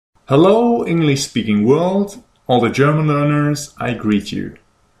Hello, English-speaking world, all the German learners, I greet you.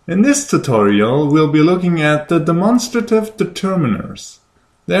 In this tutorial, we'll be looking at the demonstrative determiners.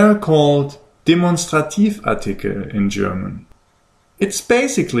 They are called Demonstrativ-Artikel in German. It's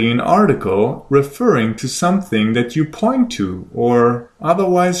basically an article referring to something that you point to or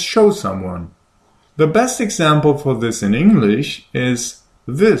otherwise show someone. The best example for this in English is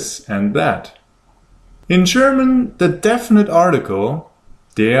this and that. In German, the definite article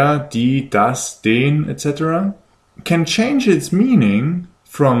der, die, das, den, etc. can change its meaning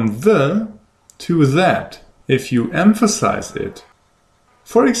from the to that if you emphasize it.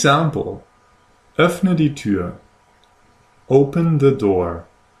 For example, öffne die Tür, open the door.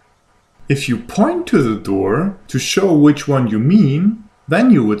 If you point to the door to show which one you mean,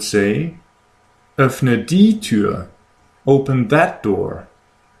 then you would say öffne die Tür, open that door.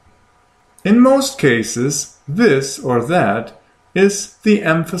 In most cases, this or that is the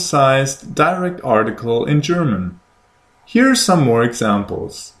emphasized direct article in German. Here are some more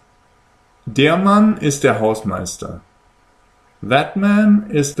examples. Der Mann ist der Hausmeister. That man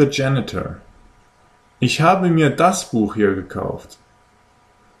is the janitor. Ich habe mir das Buch hier gekauft.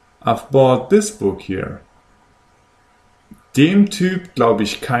 I've bought this book here. Dem Typ glaube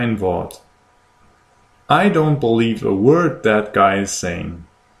ich kein Wort. I don't believe a word that guy is saying.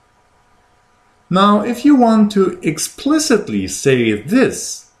 Now, if you want to explicitly say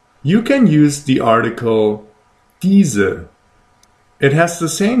this, you can use the article diese. It has the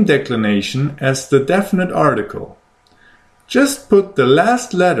same declination as the definite article. Just put the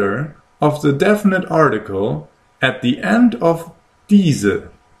last letter of the definite article at the end of diese.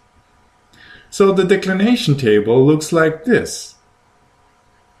 So the declination table looks like this.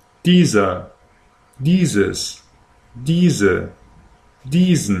 Dieser, dieses, diese,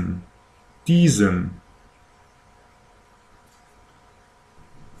 diesen, diesem.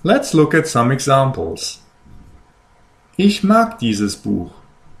 Let's look at some examples. Ich mag dieses Buch.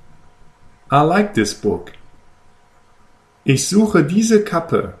 I like this book. Ich suche diese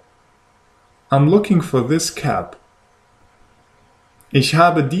Kappe. I'm looking for this cap. Ich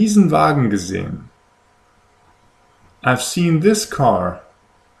habe diesen Wagen gesehen. I've seen this car.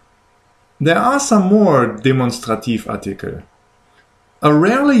 There are some more Demonstrativartikel. A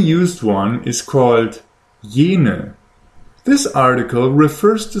rarely used one is called jene. This article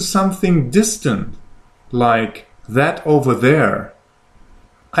refers to something distant, like that over there.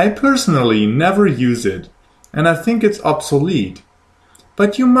 I personally never use it, and I think it's obsolete.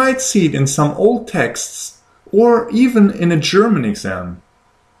 But you might see it in some old texts, or even in a German exam.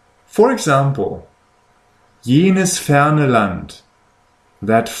 For example, jenes ferne Land,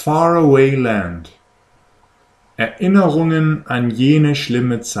 that faraway land. Erinnerungen an jene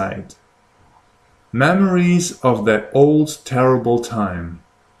schlimme Zeit. Memories of that old terrible time.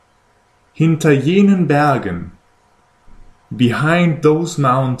 Hinter jenen Bergen. Behind those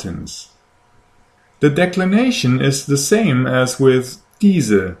mountains. The declination is the same as with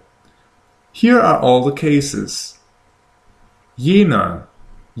diese. Here are all the cases. Jener,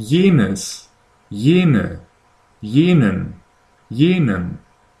 jenes, jene, jenen, jenen.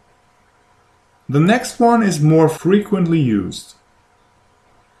 The next one is more frequently used.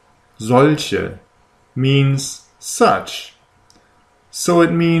 Solche means such. So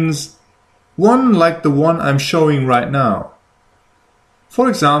it means one like the one I'm showing right now. For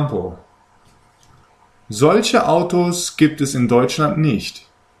example, solche Autos gibt es in Deutschland nicht.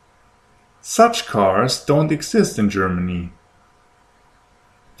 Such cars don't exist in Germany.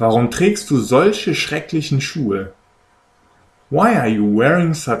 Warum trägst du solche schrecklichen Schuhe? Why are you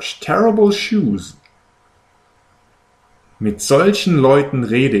wearing such terrible shoes? Mit solchen Leuten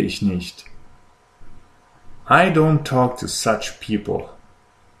rede ich nicht. I don't talk to such people.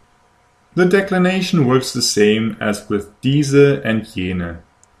 The declination works the same as with diese and jene.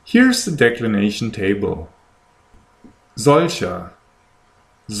 Here's the declination table. Solcher,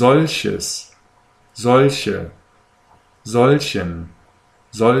 solches, solche, solchen,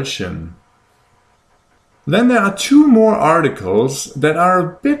 solchen. Then there are two more articles that are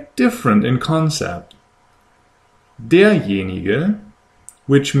a bit different in concept. Derjenige,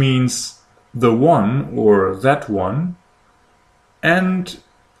 which means the one or that one, and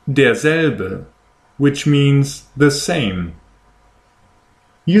derselbe, which means the same.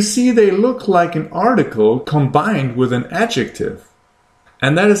 You see, they look like an article combined with an adjective,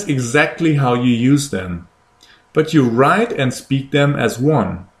 and that is exactly how you use them, but you write and speak them as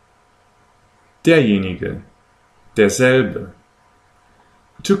one. Derjenige, derselbe.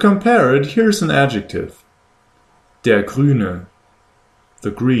 To compare it, here's an adjective. Der Grüne, the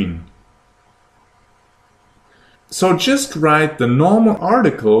green. So just write the normal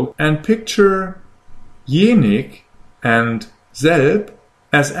article and picture jenig and selb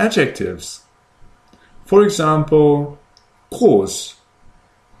as adjectives. For example, groß,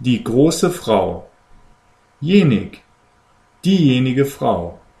 die große Frau. Jenig, diejenige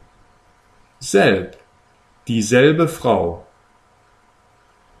Frau. Selb, dieselbe Frau.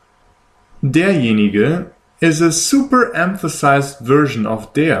 Derjenige is a super-emphasized version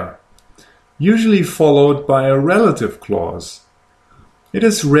of der, usually followed by a relative clause. It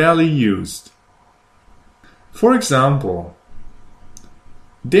is rarely used. For example,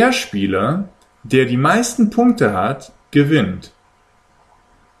 der Spieler, der die meisten Punkte hat, gewinnt.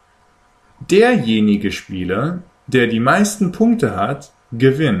 Derjenige Spieler, der die meisten Punkte hat,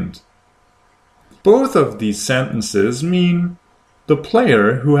 gewinnt. Both of these sentences mean the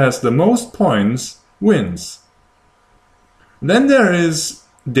player who has the most points wins. Then there is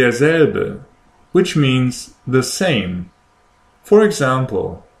derselbe, which means the same. For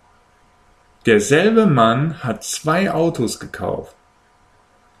example, derselbe Mann hat 2 Autos gekauft.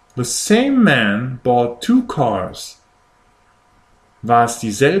 The same man bought 2 cars. War es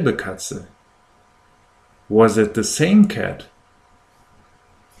dieselbe Katze? Was it the same cat?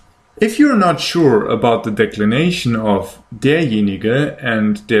 If you're not sure about the declination of derjenige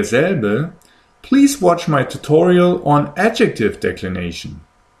and derselbe, please watch my tutorial on adjective declination.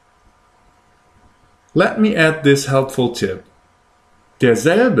 Let me add this helpful tip.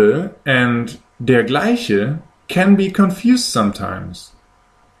 Derselbe and der gleiche can be confused sometimes.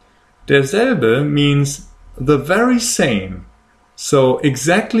 Derselbe means the very same, so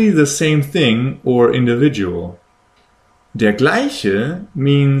exactly the same thing or individual. Der gleiche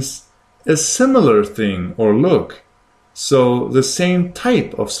means a similar thing or look, so the same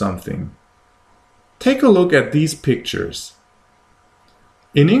type of something. Take a look at these pictures.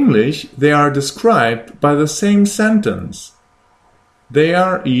 In English, they are described by the same sentence. They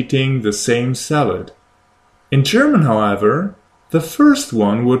are eating the same salad. In German, however, the first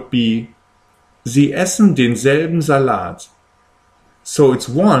one would be Sie essen denselben Salat. So it's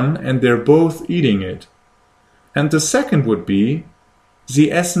one and they're both eating it. And the second would be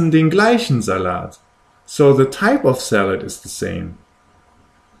Sie essen den gleichen Salat. So the type of salad is the same.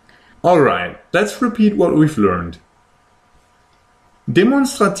 Alright, let's repeat what we've learned.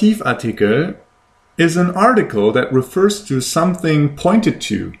 Demonstrativ-Artikel is an article that refers to something pointed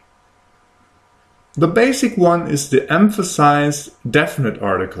to. The basic one is the emphasized definite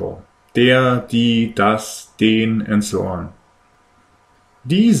article. Der, die, das, den, and so on.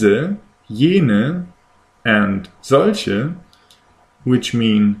 Diese, jene, and solche, which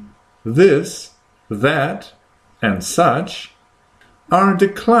mean this, that, and such, are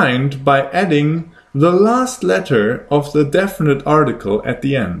declined by adding the last letter of the definite article at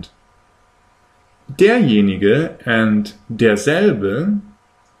the end. Derjenige and derselbe,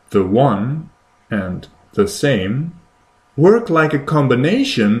 the one and the same, work like a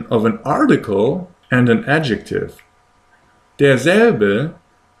combination of an article and an adjective. Derselbe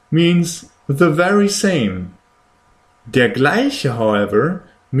means the very same. Der gleiche, however,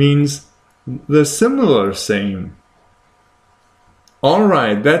 means the similar same.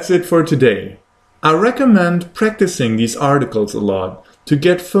 Alright, that's it for today. I recommend practicing these articles a lot to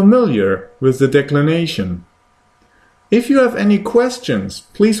get familiar with the declination. If you have any questions,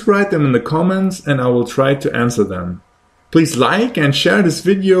 please write them in the comments and I will try to answer them. Please like and share this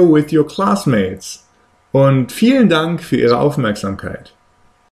video with your classmates. Und vielen Dank für Ihre Aufmerksamkeit.